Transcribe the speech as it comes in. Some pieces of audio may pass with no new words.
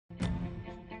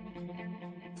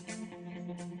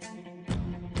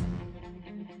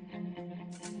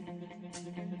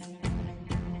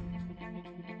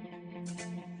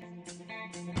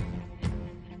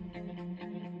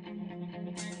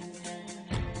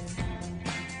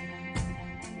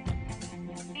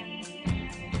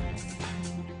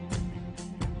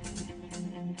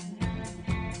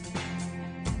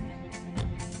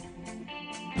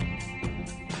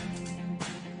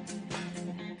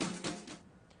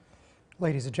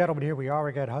Ladies and gentlemen, here we are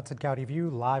again, Hudson County View,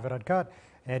 live and uncut.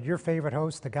 And your favorite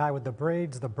host, the guy with the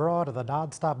braids, the broad, and the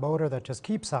nonstop motor that just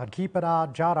keeps on keeping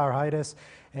on, John Arhitis.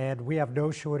 And we have no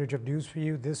shortage of news for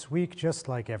you this week, just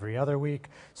like every other week.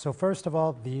 So first of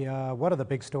all, one of the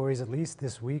big stories, at least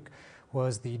this week,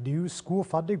 was the new school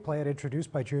funding plan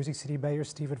introduced by Jersey City Mayor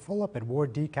Stephen Fulop and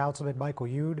Ward D Councilman Michael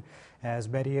Youn. As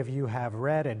many of you have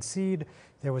read and seen,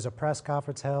 there was a press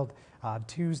conference held on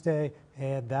Tuesday,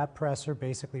 and that presser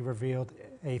basically revealed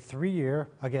a 3-year,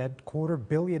 again, $250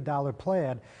 million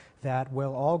plan that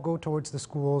will all go towards the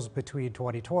schools between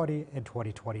 2020 and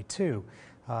 2022.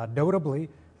 Notably,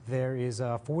 there is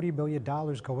 $40 million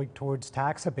going towards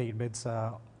tax abatements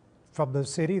from the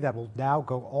city that will now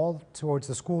go all towards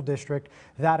the school district.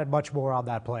 That and much more on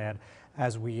that plan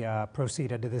as we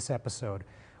proceed into this episode.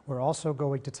 We're also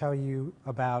going to tell you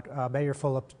about Mayor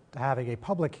Fulop having a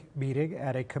public meeting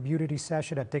at a community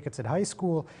session at Dickinson High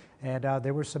School, and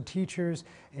there were some teachers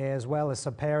as well as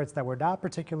some parents that were not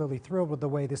particularly thrilled with the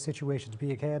way this situation is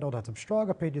being handled, had some strong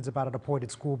opinions about an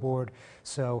appointed school board,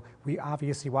 so we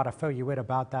obviously want to fill you in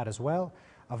about that as well.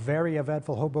 A very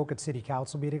eventful Hoboken City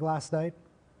Council meeting last night.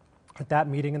 At that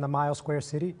meeting in the Mile Square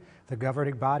City, the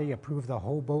governing body approved the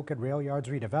Hoboken Rail Yards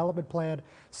Redevelopment Plan,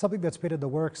 something that's been in the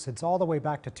works since all the way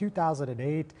back to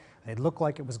 2008. It looked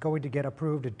like it was going to get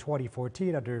approved in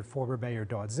 2014 under former Mayor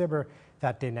Dawn Zimmer.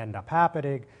 That didn't end up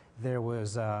happening. There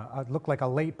was, it looked like a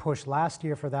late push last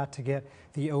year for that to get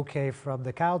the okay from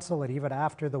the council, and even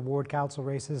after the ward council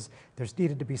races, there's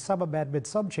needed to be some amendments,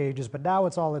 some changes, but now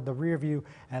it's all in the rear view,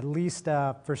 at least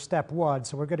for step one.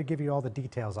 So we're going to give you all the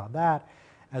details on that,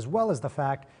 as well as the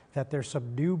fact that there's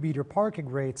some new meter parking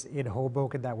rates in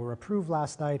Hoboken that were approved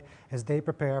last night as they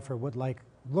prepare for what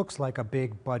looks like a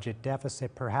big budget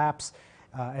deficit, perhaps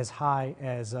as high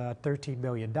as $13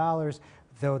 million,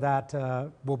 though that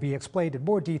will be explained in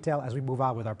more detail as we move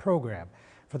on with our program.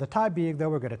 For the time being, though,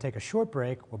 we're going to take a short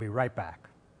break. We'll be right back.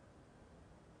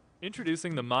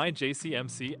 Introducing the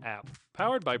MyJCMC app,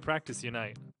 powered by Practice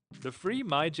Unite. The free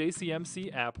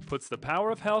MyJCMC app puts the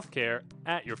power of healthcare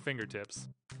at your fingertips.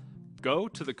 Go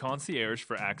to the concierge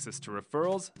for access to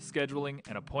referrals, scheduling,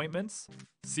 and appointments,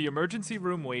 see emergency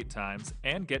room wait times,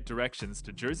 and get directions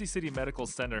to Jersey City Medical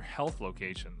Center health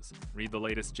locations. Read the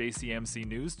latest JCMC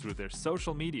news through their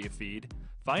social media feed,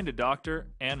 find a doctor,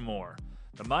 and more.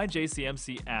 The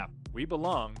MyJCMC app. We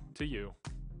belong to you.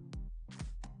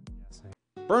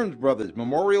 Burns Brothers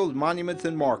Memorials, Monuments,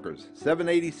 and Markers,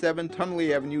 787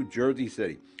 Tunley Avenue, Jersey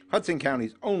City. Hudson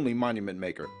County's only monument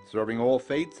maker, serving all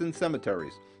faiths and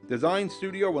cemeteries. Design,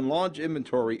 studio, and large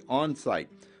inventory on site.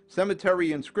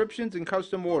 Cemetery inscriptions and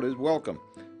custom orders welcome.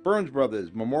 Burns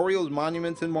Brothers Memorials,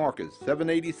 Monuments, and Markers,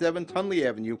 787 Tunley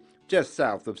Avenue, just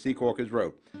south of Secaucus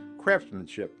Road.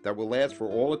 Craftsmanship that will last for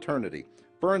all eternity.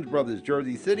 Burns Brothers,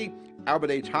 Jersey City,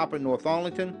 Albert H. Hopper, North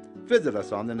Arlington. Visit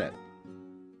us on the net.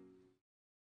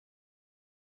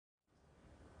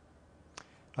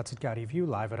 Hudson County View,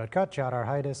 live and uncut, John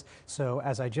Arhitis. So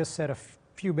as I just said a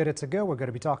few minutes ago, we're going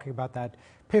to be talking about that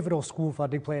pivotal school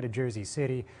funding plan in Jersey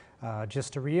City.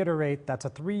 Just to reiterate, that's a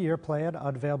 3-year plan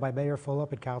unveiled by Mayor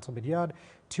Fulop and Councilman Youn,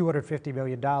 $250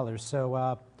 million.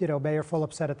 So, Mayor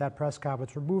Fulop said at that press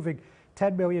conference, we're moving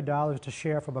 $10 million to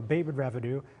share from abatement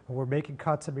revenue, and we're making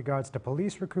cuts in regards to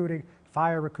police recruiting,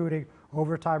 fire recruiting,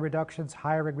 overtime reductions,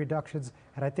 hiring reductions,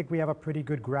 and I think we have a pretty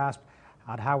good grasp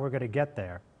on how we're going to get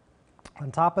there.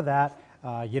 On top of that,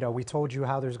 we told you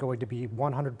how there's going to be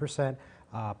 100%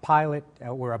 pilot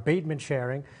or abatement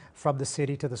sharing from the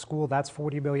city to the school. That's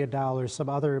 $40 million. Some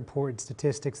other important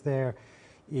statistics there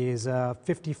is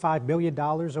 $55 million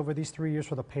over these 3 years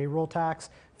for the payroll tax,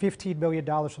 $15 million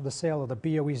from the sale of the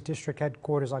BOE's district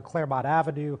headquarters on Claremont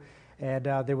Avenue, and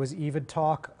there was even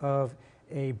talk of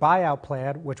a buyout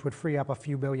plan which would free up a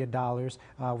few $1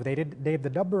 million. They didn't name the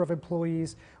number of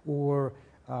employees or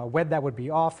when that would be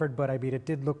offered, but I mean, it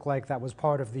did look like that was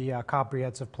part of the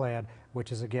comprehensive plan,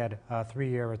 which is again a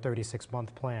 3-year or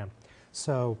 36-month plan.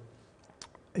 So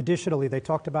additionally, they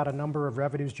talked about a number of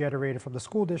revenues generated from the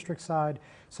school district side,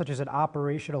 such as an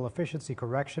operational efficiency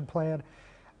action plan,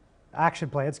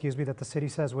 that the city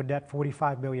says would net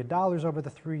 $45 million over the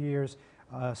 3 years,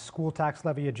 school tax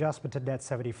levy adjustment to net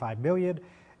 $75 million,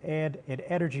 and an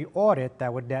energy audit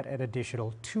that would net an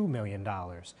additional $2 million.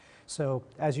 So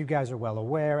as you guys are well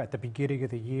aware, at the beginning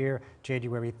of the year,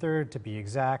 January 3rd to be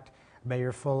exact,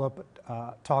 Mayor Fulop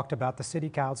talked about the City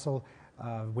Council,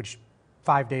 which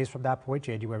 5 days from that point,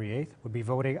 January 8th, would be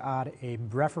voting on a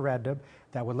referendum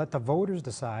that would let the voters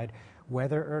decide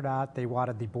whether or not they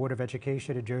wanted the Board of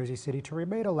Education in Jersey City to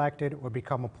remain elected or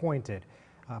become appointed.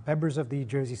 Members of the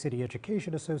Jersey City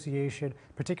Education Association,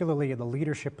 particularly in the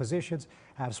leadership positions,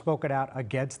 have spoken out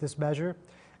against this measure.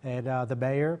 And the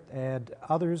mayor and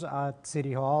others at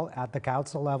City Hall at the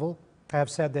council level have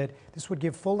said that this would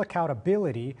give full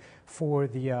accountability for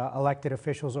the elected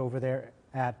officials over there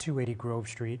at 280 Grove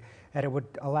Street, and it would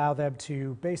allow them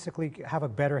to basically have a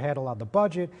better handle on the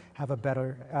budget, have a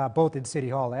better, both in City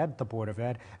Hall and the Board of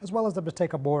Ed, as well as them to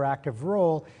take a more active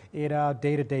role in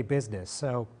day-to-day business.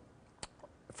 So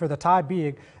for the time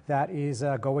being, that is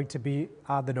going to be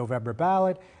on the November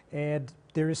ballot, and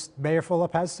Mayor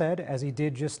Fulop has said, as he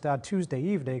did just on Tuesday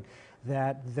evening,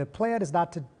 that the plan is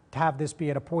not to have this be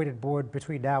an appointed board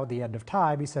between now and the end of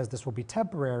time. He says this will be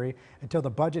temporary until the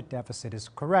budget deficit is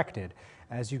corrected.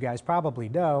 As you guys probably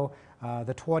know,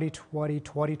 the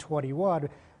 2020-2021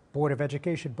 Board of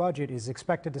Education budget is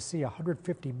expected to see a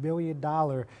 $150 million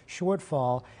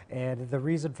shortfall, and the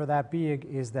reason for that being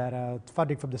is that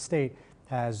funding from the state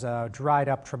has dried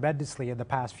up tremendously in the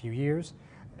past few years.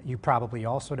 You probably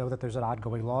also know that there's an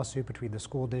ongoing lawsuit between the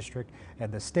school district and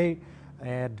the state,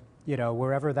 and you know,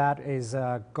 wherever that is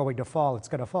going to fall, it's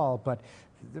going to fall, but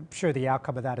I'm sure the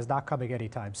outcome of that is not coming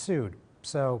anytime soon.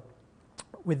 So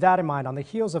with that in mind, on the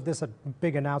heels of this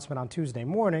big announcement on Tuesday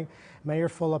morning, Mayor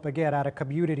Fulop again at a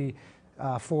community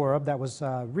forum that was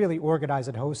really organized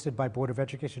and hosted by Board of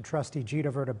Education trustee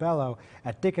Gina Vertibello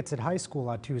at Dickinson High School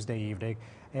on Tuesday evening.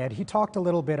 And he talked a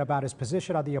little bit about his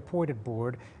position on the appointed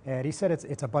board, and he said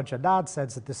it's a bunch of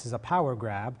nonsense, that this is a power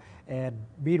grab. And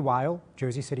meanwhile,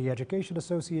 Jersey City Education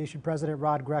Association President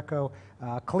Rod Greco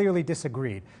clearly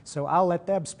disagreed. So I'll let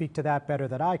them speak to that better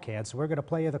than I can. So we're going to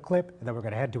play you the clip, and then we're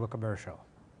going to head to a commercial.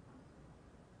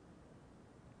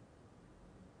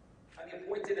 On the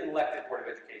appointed and elected Board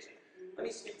of Education, let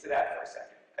me speak to that for a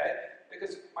second, okay?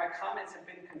 Because my comments have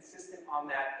been consistent on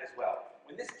that as well.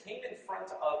 When this came in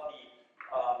front of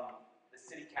the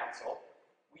City Council,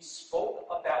 we spoke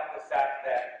about the fact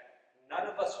that none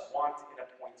of us want an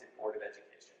appointed Board of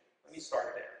Education. Let me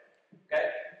start there, okay?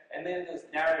 And then this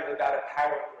narrative about a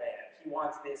power grab. He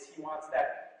wants this, he wants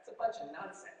that. It's a bunch of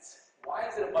nonsense. Why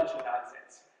is it a bunch of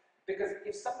nonsense? Because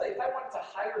if I wanted to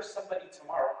hire somebody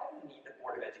tomorrow, I don't need the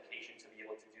Board of Education to be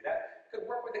able to do that. I could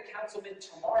work with a councilman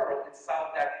tomorrow and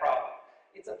solve that problem.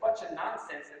 It's a bunch of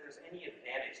nonsense that there's any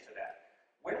advantage to that.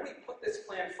 When we put this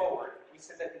plan forward, we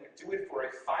said that we would do it for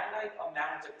a finite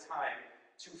amount of time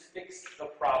to fix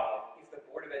the problem if the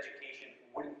Board of Education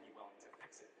wouldn't be willing to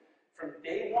fix it. From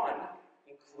day one,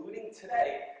 including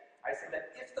today, I said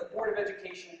that if the Board of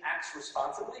Education acts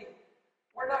responsibly,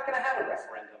 we're not going to have a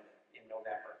referendum in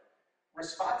November.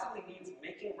 Responsibly means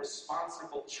making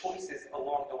responsible choices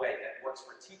along the way that works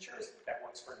for teachers, that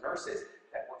works for nurses,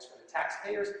 that works for the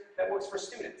taxpayers, that works for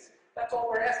students. That's all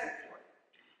we're asking for.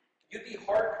 You'd be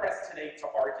hard-pressed today to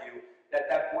argue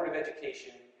that that Board of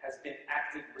Education has been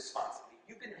acting responsibly.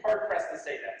 You've been hard-pressed to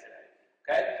say that today,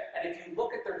 okay? And if you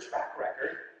look at their track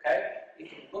record, okay,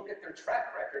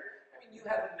 I mean, you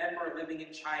have a member living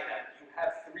in China, you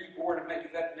have you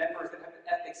have members that have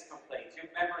ethics complaints, you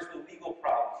have members with legal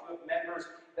problems, you have members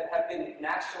that have been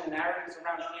national narratives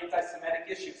around anti-Semitic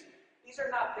issues. These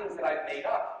are not things that I've made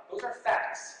up. Those are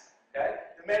facts, okay?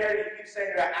 The mayor, you keep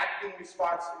saying about acting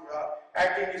responsibly.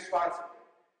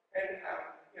 And,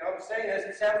 you know, I'm saying this,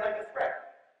 it sounds like a threat.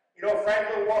 You know,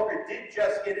 Franklin Walker did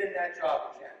just get in that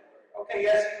job in January. Okay,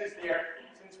 yes, he was there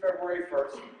since February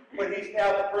 1st, but he's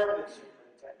now the permanent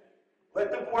superintendent.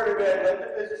 Let the Board of Ed, let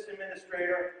the business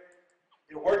administrator,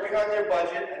 they're working on their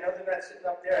budget. I know they're not sitting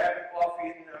up there having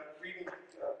coffee and reading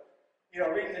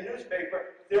the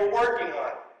newspaper. They're working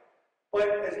on it. But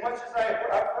as much as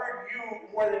I've heard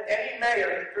you, more than any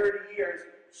mayor in 30 years,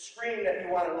 scream that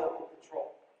you wanted local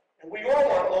control. And we all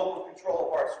want local control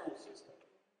of our school system.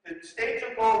 The state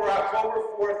took over October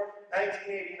 4th,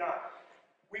 1989.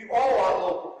 We all want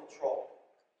local control.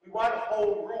 We want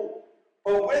home rule.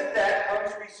 But with that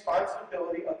comes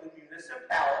responsibility of the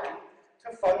municipality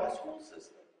to fund the school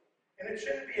system. And it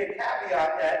shouldn't be a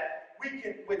caveat that we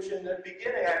can, which in the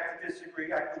beginning I have to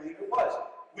disagree, I believe it was.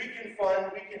 We can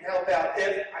fund, we can help out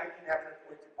if I can have an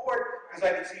appointed board, because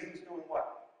I can see who's doing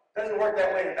what. Doesn't work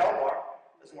that way in Belmar.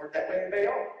 Doesn't work that way in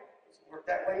Bayonne. Doesn't work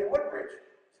that way in Woodbridge.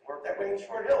 Doesn't work that way in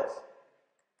Short Hills.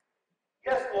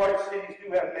 Yes, large cities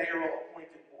do have mayoral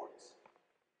appointed boards.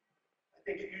 I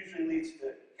think it usually leads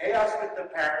to chaos with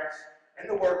the parents and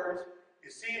the workers.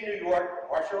 You see in New York,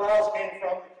 where Marshall Isles came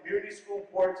from, the community school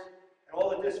boards, and all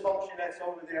the dysfunction that's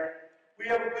over there. We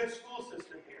have a good school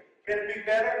system here. Can it be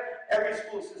better? Every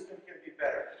school system can be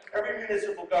better. Every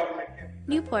municipal government can be better.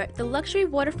 Newport, the luxury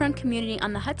waterfront community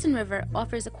on the Hudson River,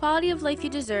 offers a quality of life you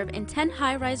deserve in 10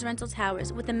 high-rise rental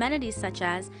towers with amenities such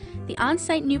as the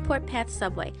on-site Newport Path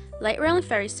subway, light rail and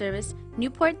ferry service,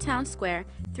 Newport Town Square,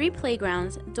 3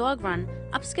 playgrounds, dog run,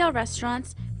 upscale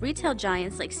restaurants, retail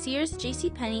giants like Sears,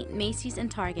 JCPenney, Macy's, and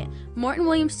Target. Morton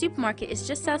Williams Supermarket is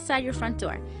just outside your front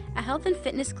door. A health and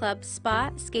fitness club,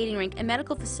 spa, skating rink, and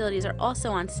medical facilities are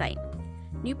also on site.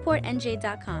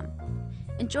 NewportNJ.com.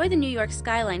 Enjoy the New York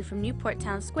skyline from Newport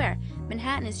Town Square.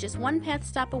 Manhattan is just one path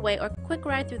stop away or quick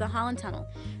ride through the Holland Tunnel.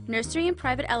 Nursery and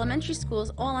private elementary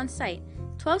schools all on site.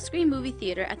 12-screen movie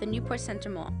theater at the Newport Center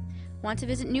Mall. Want to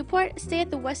visit Newport? Stay at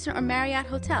the Westin or Marriott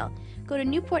Hotel. Go to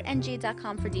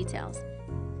NewportNJ.com for details.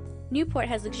 Newport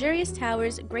has luxurious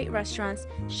towers, great restaurants,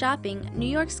 shopping, New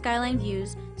York skyline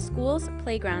views, schools,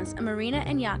 playgrounds, a marina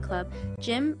and yacht club,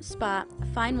 gym, spa,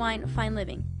 fine wine, fine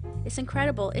living. It's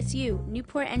incredible. It's you.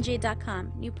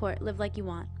 NewportNJ.com. Newport, live like you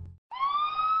want.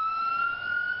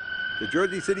 The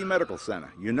Jersey City Medical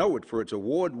Center. You know it for its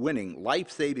award-winning,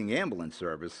 life-saving ambulance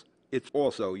service. It's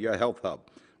also your health hub,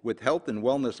 with health and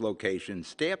wellness locations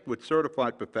staffed with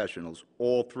certified professionals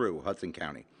all through Hudson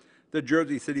County. The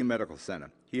Jersey City Medical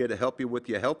Center, here to help you with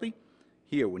your healthy,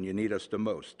 here when you need us the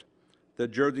most. The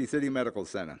Jersey City Medical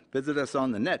Center. Visit us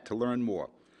on the net to learn more.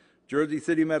 Jersey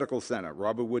City Medical Center,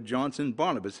 Robert Wood Johnson,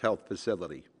 Barnabas Health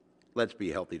Facility. Let's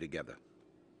be healthy together.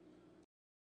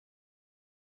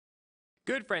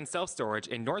 Good Friend Self-Storage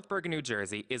in North Bergen, New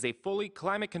Jersey is a fully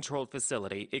climate-controlled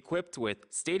facility equipped with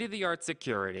state-of-the-art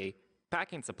security,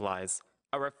 packing supplies,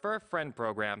 a Refer Friend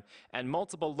program, and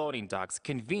multiple loading docks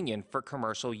convenient for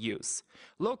commercial use.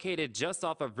 Located just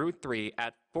off of Route 3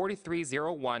 at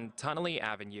 4301 Tunnelly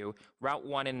Avenue, Route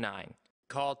 1 and 9.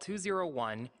 Call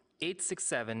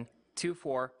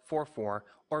 201-867-2444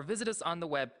 or visit us on the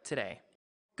web today.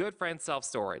 Good Friend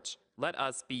Self-Storage. Let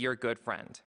us be your good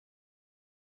friend.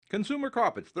 Consumer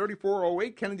Carpets,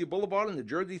 3408 Kennedy Boulevard in the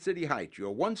Jersey City Heights,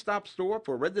 your one-stop store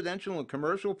for residential and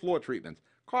commercial floor treatments,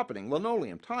 carpeting,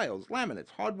 linoleum, tiles,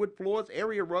 laminates, hardwood floors,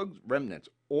 area rugs, remnants,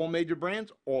 all major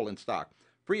brands, all in stock.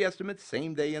 Free estimates,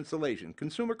 same-day installation.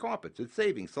 Consumer Carpets, it's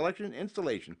savings, selection,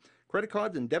 installation. Credit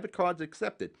cards and debit cards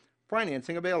accepted.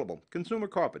 Financing available. Consumer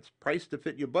Carpets, price to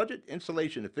fit your budget,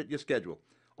 installation to fit your schedule.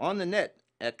 On the net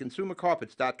at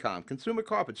consumercarpets.com. Consumer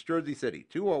Carpets, Jersey City,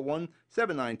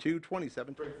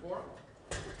 201-792-2734.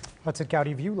 Hudson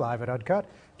County View live at Uncut.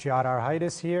 John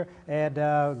Arhitis here, and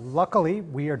luckily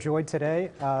we are joined today,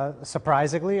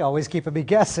 surprisingly, always keeping me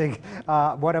guessing,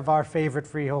 one of our favorite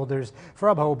freeholders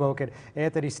from Hoboken,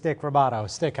 Anthony "Stick" Romano.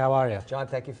 Stick, how are you? John,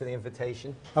 thank you for the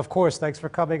invitation. Of course, thanks for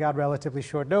coming on relatively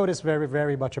short notice. Very,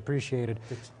 very much appreciated.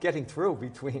 It's getting through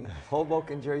between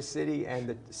Hoboken, Jersey City, and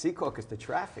the Sea Caucus, the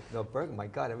traffic. No, Bergen, my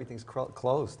God, everything's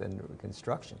closed and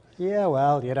construction. Yeah,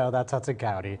 well, you know, that's Hudson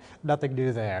County. Nothing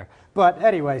new there. But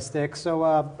anyway, Stick, so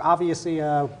obviously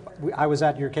I was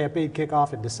at your campaign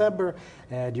kickoff in December,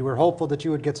 and you were hopeful that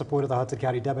you would get support of the Hudson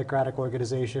County Democratic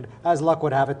Organization. As luck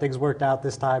would have it, things worked out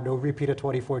this time. No repeat of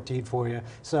 2014 for you.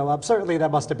 So certainly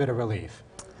that must have been a relief.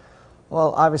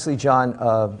 Well, obviously, John,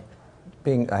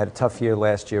 I had a tough year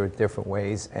last year in different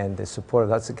ways, and the support of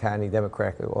the Hudson County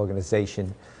Democratic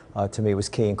Organization to me was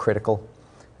key and critical.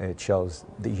 It shows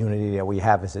the unity that we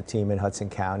have as a team in Hudson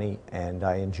County, and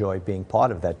I enjoy being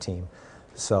part of that team.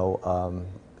 So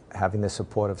having the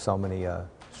support of so many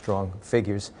strong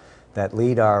figures that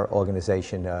lead our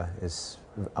organization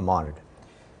I'm honored.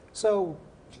 So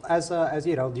as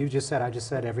you know, you just said, I just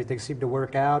said, everything seemed to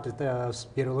work out.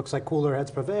 It looks like cooler heads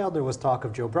prevailed. There was talk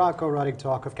of Joe Bronco running,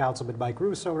 talk of Councilman Mike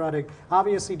Russo running.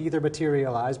 Obviously neither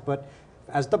materialized, but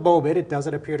at the moment, it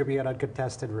doesn't appear to be an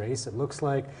uncontested race. It looks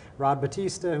like Ron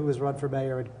Batista, who has run for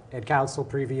mayor and council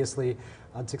previously,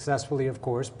 unsuccessfully, of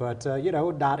course, but,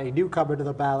 not a newcomer to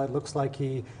the ballot. Looks like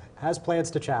he has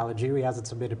plans to challenge you. He hasn't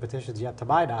submitted petitions yet, to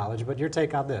my knowledge, but your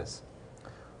take on this?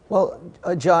 Well,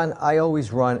 John, I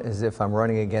always run as if I'm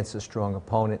running against a strong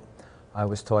opponent. I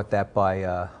was taught that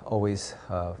by always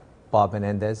Bob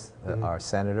Menendez, our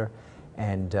senator,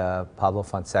 and Pablo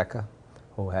Fonseca,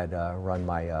 who had run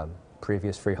my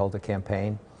previous Freeholder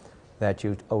campaign, that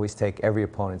you always take every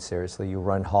opponent seriously. You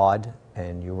run hard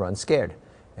and you run scared,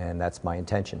 and that's my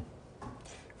intention.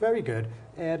 Very good.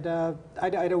 And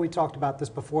I know we talked about this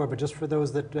before, but just for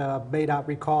those that may not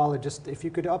recall, and just if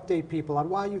you could update people on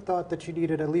why you thought that you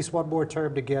needed at least one more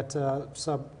term to get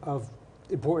some of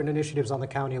important initiatives on the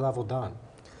county level done.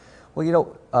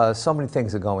 Well, so many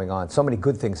things are going on, so many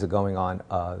good things are going on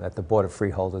at the Board of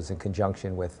Freeholders in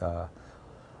conjunction with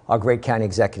our great county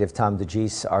executive, Tom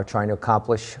DeGise, are trying to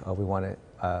accomplish. We want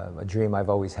a dream I've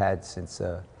always had since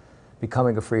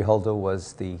becoming a freeholder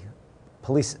was the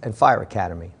Police and Fire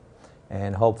Academy.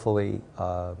 And hopefully,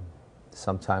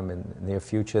 sometime in the near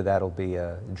future, that'll be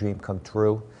a dream come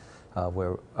true.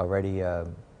 We're already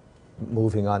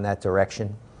moving on that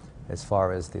direction as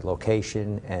far as the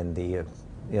location and the,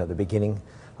 the beginning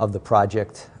of the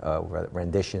project,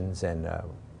 renditions and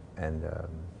the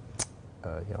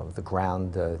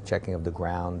ground, checking of the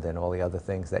ground and all the other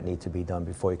things that need to be done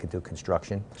before you can do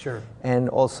construction. Sure. And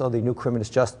also the new criminal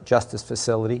justice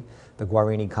facility, the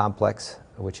Guarini complex,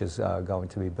 which is going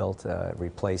to be built,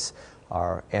 replace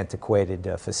our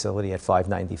antiquated facility at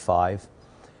 595.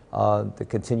 The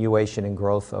continuation and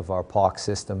growth of our park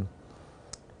system.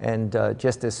 And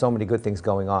just there's so many good things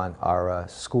going on. Our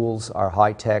schools are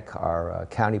high-tech, our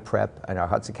county prep and our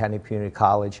Hudson County Community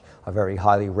College are very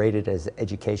highly rated as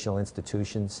educational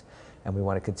institutions, and we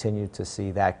want to continue to see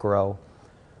that grow.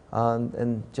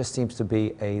 And just seems to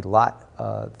be a lot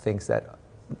of things that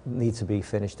need to be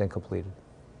finished and completed.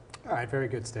 All right, very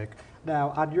good, Stick.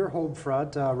 Now, on your home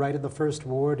front, right in the first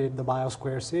ward in the Mile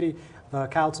Square City, the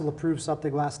council approved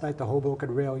something last night, the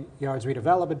Hoboken Rail Yards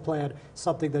Redevelopment Plan,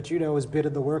 something that has been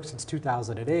in the works since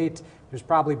 2008. There's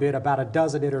probably been about a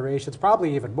dozen iterations,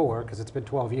 probably even more, because it's been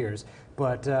 12 years.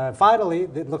 But finally,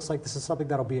 it looks like this is something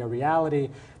that'll be a reality.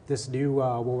 This new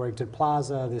Warrington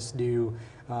Plaza, this new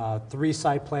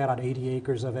 3-site plan on 80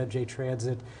 acres of MJ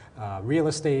Transit, real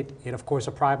estate, and of course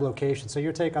a prime location. So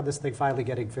your take on this thing finally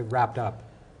getting wrapped up,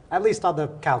 at least on the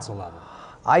council level?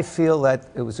 I feel that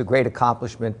it was a great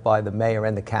accomplishment by the mayor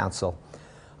and the council.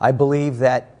 I believe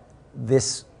that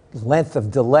this length of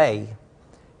delay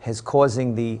is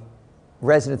causing the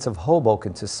residents of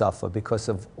Hoboken to suffer because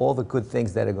of all the good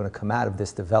things that are going to come out of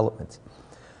this development.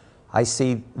 I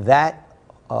see that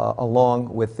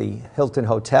along with the Hilton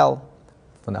Hotel,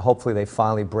 when hopefully they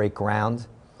finally break ground,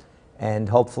 and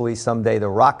hopefully someday the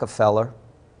Rockefeller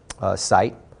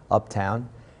site uptown,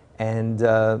 and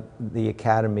the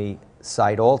Academy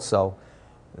site also,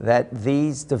 that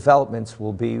these developments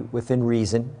will be within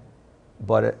reason,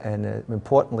 but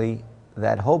importantly,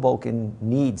 that Hoboken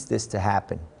needs this to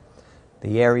happen.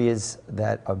 The areas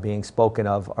that are being spoken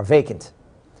of are vacant,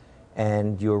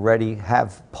 and you already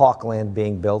have parkland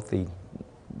being built, the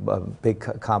big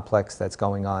complex that's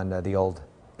going on, the old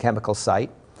chemical site.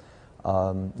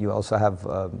 You also have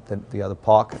the other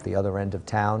park at the other end of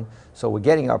town. So we're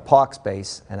getting our park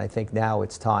space, and I think now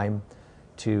it's time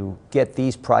to get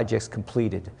these projects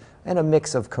completed, and a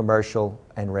mix of commercial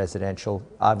and residential.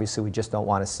 Obviously, we just don't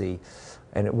want to see,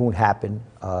 and it won't happen,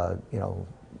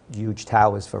 huge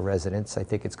towers for residents. I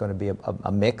think it's going to be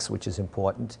a mix, which is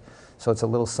important. So it's a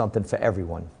little something for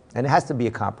everyone. And it has to be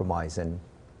a compromise. And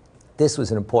this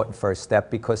was an important first step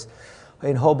because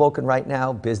in Hoboken right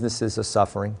now, businesses are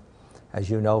suffering. As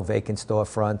you know, vacant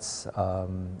storefronts,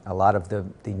 a lot of the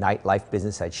nightlife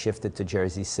business had shifted to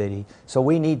Jersey City. So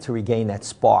we need to regain that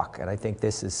spark, and I think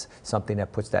this is something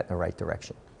that puts that in the right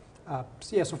direction.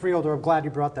 So Freeholder, I'm glad you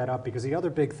brought that up, because the other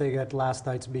big thing at last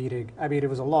night's meeting, I mean, it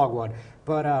was a long one,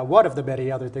 but one of the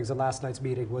many other things at last night's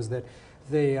meeting was that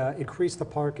they increased the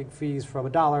parking fees from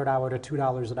 $1 an hour to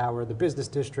 $2 an hour in the business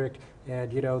district, and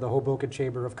the Hoboken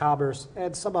Chamber of Commerce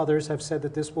and some others have said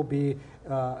that this will be,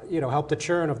 help the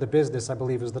churn of the business, I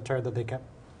believe is the term that they kept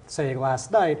saying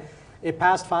last night. It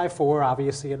passed 5-4,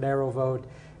 obviously a narrow vote,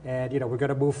 and we're going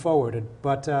to move forward.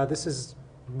 But this is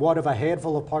one of a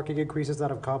handful of parking increases that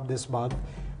have come this month.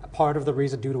 Part of the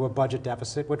reason due to a budget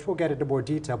deficit, which we'll get into more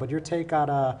detail. But your take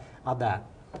on that?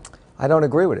 I don't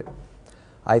agree with it.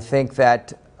 I think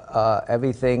that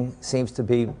everything seems to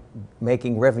be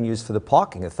making revenues for the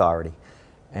parking authority.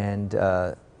 And,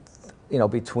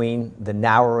 between the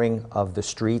narrowing of the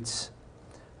streets,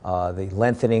 the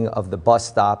lengthening of the bus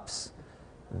stops,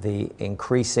 the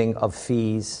increasing of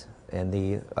fees,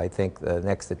 and I think the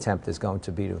next attempt is going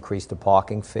to be to increase the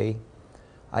parking fee.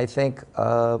 I think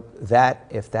that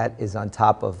if that is on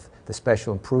top of the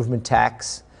special improvement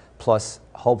tax, plus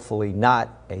hopefully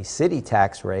not a city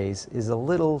tax raise, is a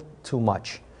little too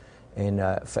much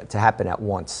to happen at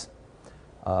once.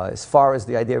 As far as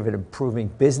the idea of it improving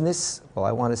business, well,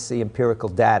 I want to see empirical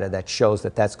data that shows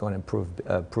that that's going to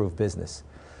improve business.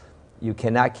 You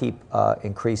cannot keep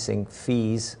increasing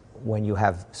fees when you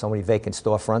have so many vacant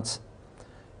storefronts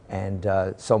and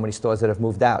so many stores that have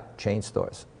moved out, chain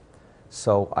stores.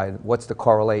 So what's the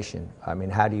correlation? I mean,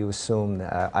 how do you assume,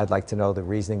 I'd like to know the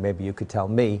reasoning, maybe you could tell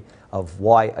me, of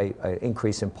why an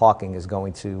increase in parking is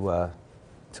going to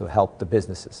help the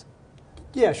businesses.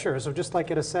 Yeah, sure. So just like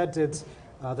in a sentence,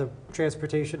 the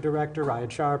transportation director, Ryan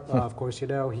Sharp, of course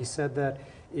he said that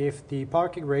if the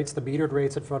parking rates, the metered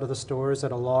rates in front of the stores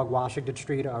and along Washington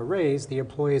Street are raised, the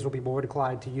employees will be more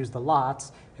inclined to use the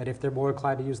lots. And if they're more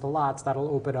inclined to use the lots, that'll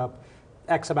open up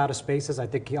X amount of spaces. I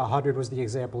think 100 was the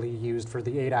example he used for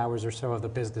the 8 hours or so of the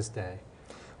business day.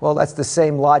 Well, that's the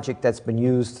same logic that's been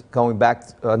used going back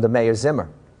under Mayor Zimmer.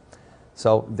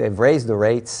 So they've raised the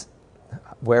rates.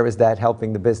 Where is that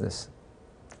helping the business?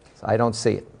 So I don't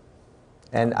see it.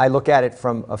 And I look at it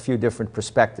from a few different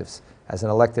perspectives. As an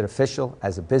elected official,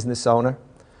 as a business owner,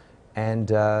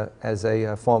 and as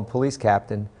a former police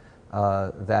captain,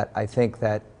 that I think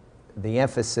that the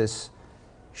emphasis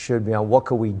should be on what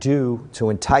could we do to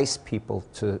entice people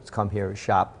to come here and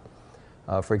shop.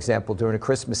 For example, during the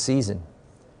Christmas season,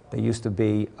 there used to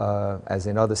be, as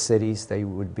in other cities, they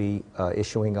would be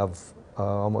issuing of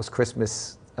almost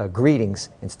Christmas greetings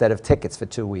instead of tickets for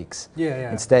 2 weeks.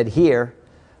 Yeah. Instead here,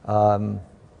 in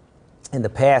the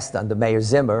past, under Mayor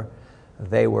Zimmer,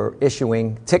 they were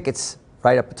issuing tickets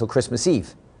right up until Christmas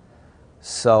Eve.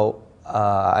 So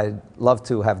I'd love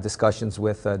to have discussions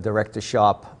with Director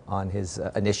Sharp on his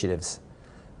initiatives.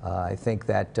 I think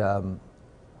that, I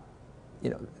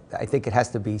think it has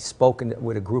to be spoken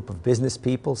with a group of business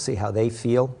people, see how they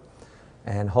feel,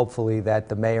 and hopefully that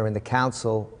the mayor and the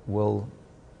council will,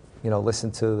 listen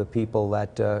to the people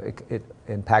that it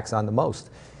impacts on the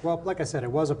most. Well, like I said,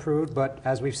 it was approved, but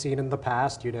as we've seen in the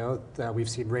past, we've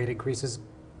seen rate increases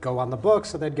go on the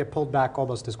books and then get pulled back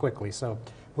almost as quickly. So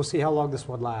we'll see how long this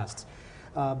one lasts.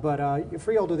 But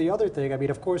Freeholder, the other thing,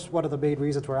 of course, one of the main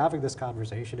reasons we're having this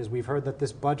conversation is we've heard that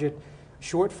this budget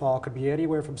shortfall could be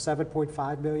anywhere from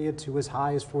 $7.5 million to as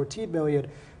high as $14 million.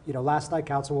 Last night,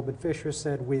 Councilwoman Fisher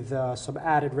said with some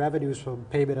added revenues from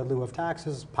payment in lieu of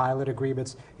taxes, pilot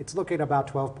agreements, it's looking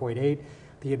about 12.8.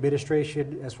 The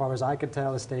administration, as far as I can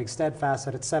tell, is staying steadfast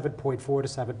at 7.4 to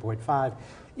 7.5.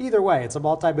 Either way, it's a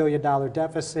multi-million-dollar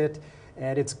deficit,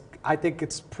 and I think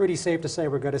it's pretty safe to say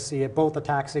we're going to see both a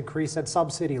tax increase and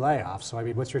some city layoffs. So,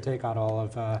 what's your take on all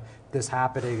of this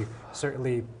happening,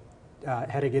 certainly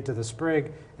heading into the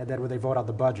spring, and then when they vote on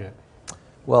the budget?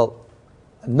 Well,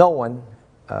 no one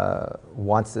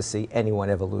wants to see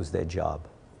anyone ever lose their job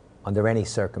under any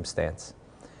circumstance.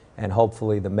 And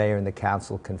hopefully the mayor and the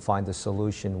council can find a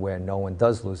solution where no one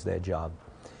does lose their job,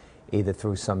 either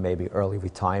through some maybe early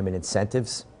retirement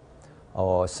incentives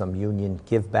or some union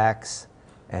givebacks.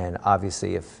 And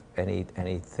obviously, if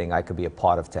anything I could be a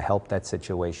part of to help that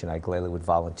situation, I gladly would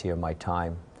volunteer my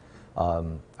time.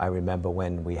 I remember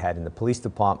when we had in the police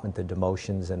department the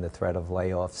demotions and the threat of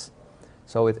layoffs.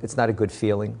 So it's not a good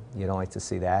feeling. You don't like to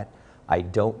see that. I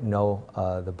don't know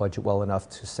the budget well enough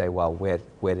to say, well,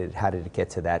 how did it get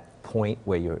to that point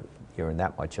where you're in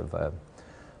that much of a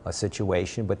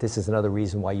situation? But this is another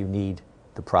reason why you need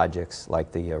the projects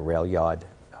like the rail yard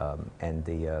and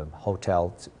the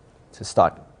hotel to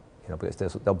start,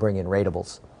 because they'll bring in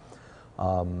ratables.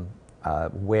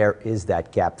 Where is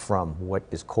that gap from? What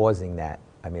is causing that?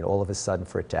 All of a sudden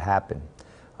for it to happen.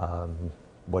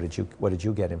 What did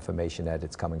you get information that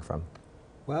it's coming from?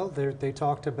 Well, they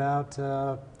talked about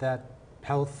that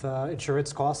health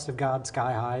insurance costs have gone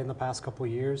sky high in the past couple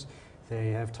of years. They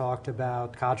have talked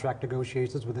about contract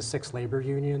negotiations with the 6 labor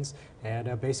unions,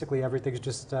 and basically everything's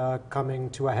just coming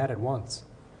to a head at once.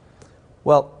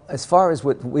 Well, as far as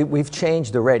what we've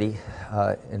changed already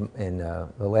in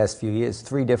the last few years,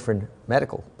 3 different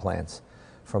medical plans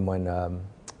from when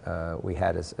we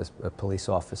had as police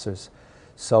officers.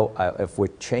 So if we're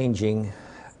changing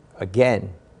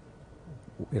again,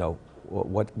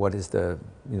 what is the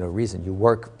reason? You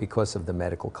work because of the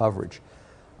medical coverage,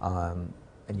 and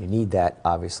you need that,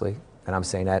 obviously. And I'm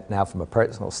saying that now from a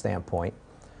personal standpoint,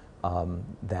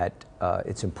 that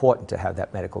it's important to have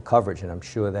that medical coverage, and I'm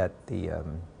sure that the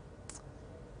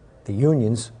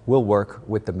unions will work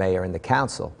with the mayor and the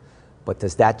council. But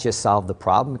does that just solve the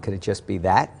problem? Could it just be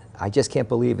that? I just can't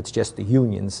believe it's just the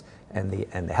unions and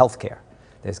the health care.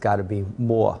 There's got to be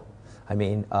more.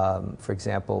 For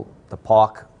example, the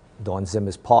park, Dawn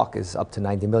Zimmer's park, is up to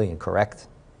 $90 million, correct?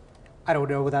 I don't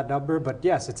know that number, but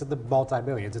yes, it's in the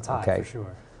multi-millions. It's high, okay. For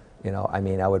sure.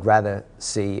 I would rather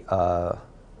see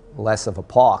less of a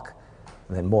park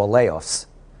than more layoffs.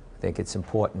 I think it's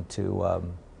important to,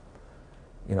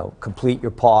 complete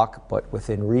your park, but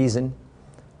within reason.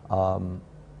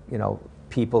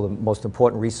 People, the most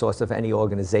important resource of any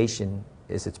organization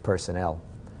is its personnel.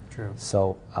 True.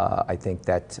 So I think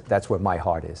that's where my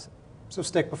heart is. So,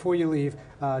 Stick, before you leave,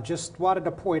 just wanted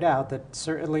to point out that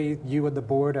certainly you and the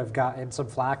board have gotten some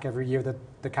flack every year that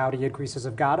the county increases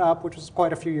have gone up, which was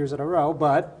quite a few years in a row,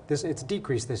 but it's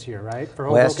decreased this year, right? For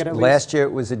Hoboken at least? Last year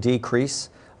it was a decrease.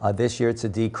 This year it's a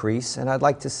decrease. And I'd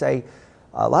like to say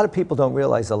a lot of people don't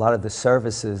realize a lot of the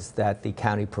services that the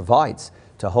county provides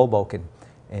to Hoboken.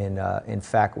 And in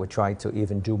fact, we're trying to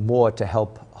even do more to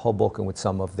help Hoboken with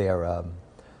some of their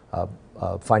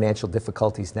financial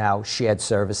difficulties now, shared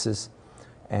services.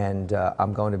 And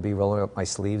I'm going to be rolling up my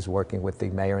sleeves, working with the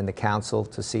mayor and the council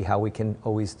to see how we can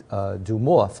always do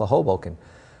more for Hoboken.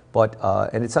 But,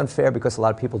 and it's unfair because a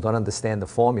lot of people don't understand the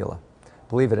formula.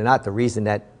 Believe it or not, the reason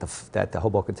that the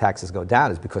Hoboken taxes go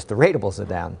down is because the ratables are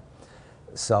down.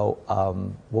 So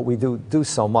what we do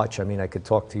so much, I mean, I could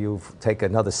talk to you, take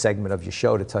another segment of your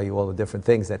show to tell you all the different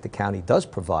things that the county does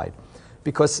provide.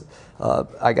 Because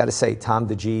I got to say, Tom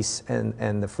DeGeese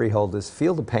and the freeholders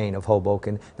feel the pain of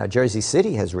Hoboken. Now, Jersey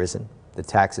City has risen. The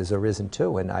taxes are risen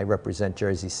too, and I represent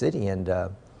Jersey City. And,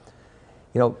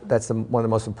 you know, that's one of the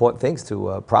most important things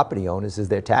to property owners is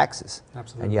their taxes.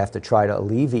 Absolutely. And you have to try to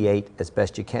alleviate as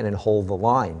best you can and hold the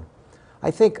line.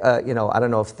 I think, you know, I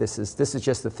don't know if this is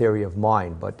just a theory of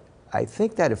mine, but I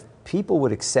think that if people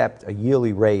would accept a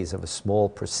yearly raise of a small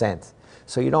percent,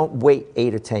 so you don't wait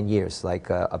 8 or 10 years, like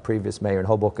a previous mayor in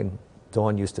Hoboken,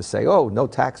 Dawn, used to say, oh, no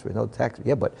tax, no tax.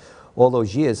 Yeah, but all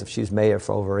those years, if she's mayor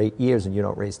for over 8 years and you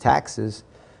don't raise taxes,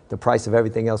 the price of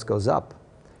everything else goes up.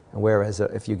 And whereas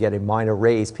if you get a minor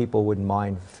raise, people wouldn't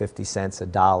mind 50 cents,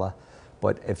 $1.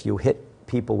 But if you hit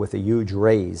people with a huge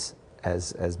raise,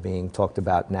 as being talked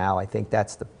about now, I think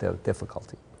that's the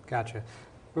difficulty. Gotcha.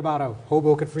 Romano,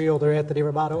 Hoboken Freeholder Anthony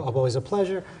Romano, always a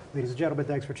pleasure. Ladies and gentlemen,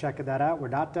 thanks for checking that out. We're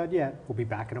not done yet. We'll be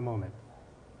back in a moment.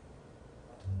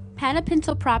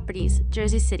 Panapinto Properties,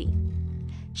 Jersey City.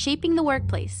 Shaping the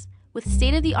workplace with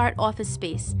state-of-the-art office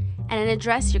space and an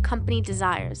address your company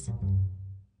desires.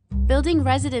 Building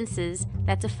residences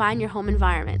that define your home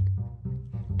environment.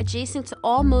 Adjacent to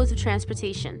all modes of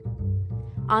transportation.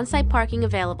 On-site parking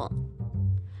available.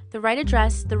 The right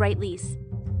address, the right lease.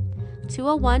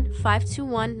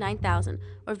 201-521-9000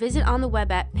 or visit on the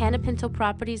web at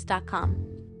panapintoproperties.com.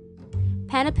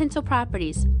 Panapinto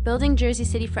Properties, building Jersey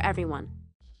City for everyone.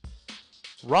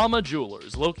 Rama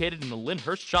Jewelers, located in the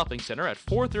Lyndhurst Shopping Center at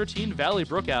 413 Valley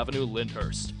Brook Avenue,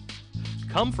 Lyndhurst.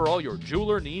 Come for all your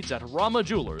jeweler needs at Rama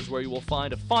Jewelers, where you will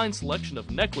find a fine selection of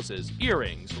necklaces,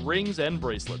 earrings, rings, and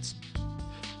bracelets.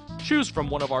 Choose from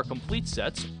one of our complete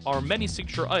sets, our many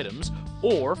signature items,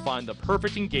 or find the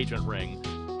perfect engagement ring.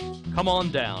 Come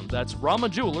on down. That's Rama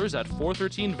Jewelers at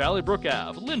 413 Valley Brook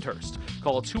Ave, Lyndhurst.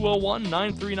 Call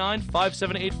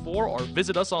 201-939-5784 or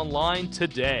visit us online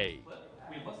today.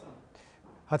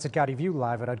 Hudson County View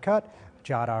live at Uncut.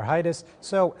 John Arhitis.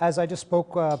 So as I just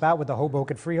spoke about with the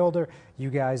Hoboken Freeholder, you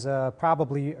guys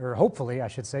probably, or hopefully I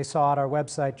should say, saw on our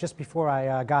website just before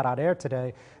I got on air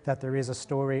today that there is a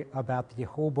story about the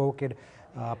Hoboken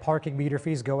parking meter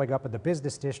fees going up in the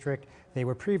business district. They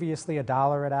were previously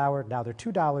 $1 an hour, now they're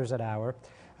 $2 an hour.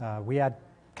 We had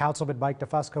Councilman Mike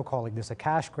DeFusco calling this a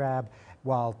cash grab,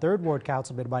 while Third Ward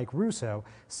Councilman Mike Russo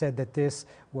said that this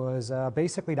was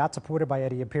basically not supported by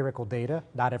any empirical data.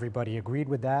 Not everybody agreed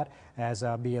with that, as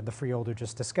me and the freeholder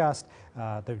just discussed.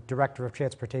 The Director of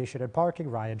Transportation and Parking,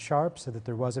 Ryan Sharp, said that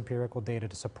there was empirical data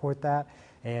to support that.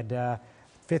 And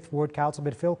Fifth Ward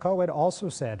Councilman Phil Cohen also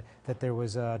said that there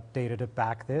was data to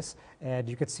back this, and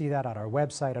you could see that on our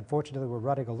website. Unfortunately, we're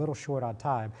running a little short on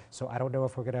time, so I don't know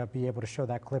if we're going to be able to show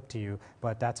that clip to you,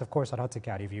 but that's, of course, on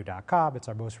HudsonCountyView.com. It's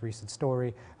our most recent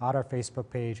story on our Facebook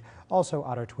page, also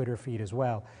on our Twitter feed as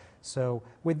well. So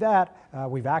with that,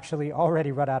 we've actually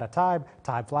already run out of time.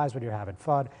 Time flies when you're having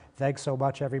fun. Thanks so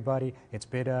much, everybody. It's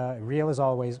been real as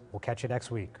always. We'll catch you next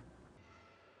week.